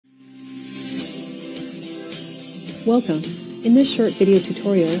Welcome. In this short video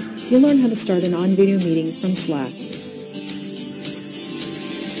tutorial, you'll learn how to start an on-video meeting from Slack.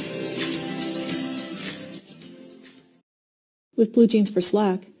 With BlueJeans for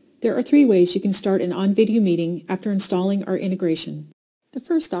Slack, there are 3 ways you can start an on-video meeting after installing our integration. The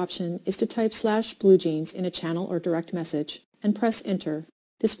first option is to type /BlueJeans in a channel or direct message and press Enter.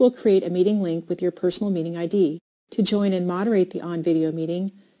 This will create a meeting link with your personal meeting ID. To join and moderate the on-video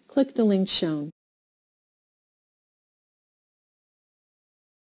meeting, click the link shown.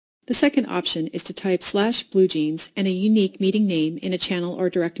 The second option is to type /BlueJeans and a unique meeting name in a channel or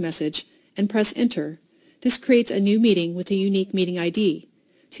direct message and press Enter. This creates a new meeting with a unique meeting ID.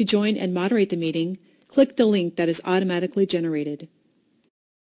 To join and moderate the meeting, click the link that is automatically generated.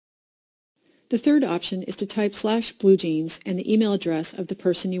 The third option is to type /BlueJeans and the email address of the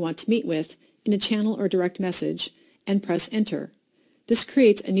person you want to meet with in a channel or direct message and press Enter. This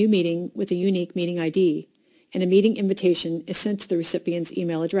creates a new meeting with a unique meeting ID, and a meeting invitation is sent to the recipient's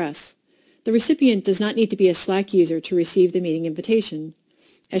email address. The recipient does not need to be a Slack user to receive the meeting invitation.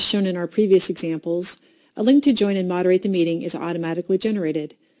 As shown in our previous examples, a link to join and moderate the meeting is automatically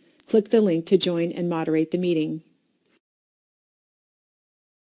generated. Click the link to join and moderate the meeting.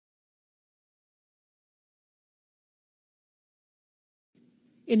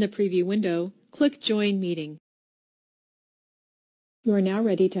 In the preview window, click Join Meeting. You are now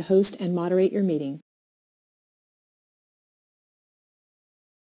ready to host and moderate your meeting.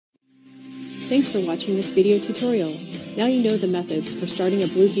 Thanks for watching this video tutorial. Now you know the methods for starting a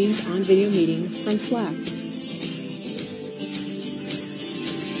BlueJeans on-video meeting from Slack.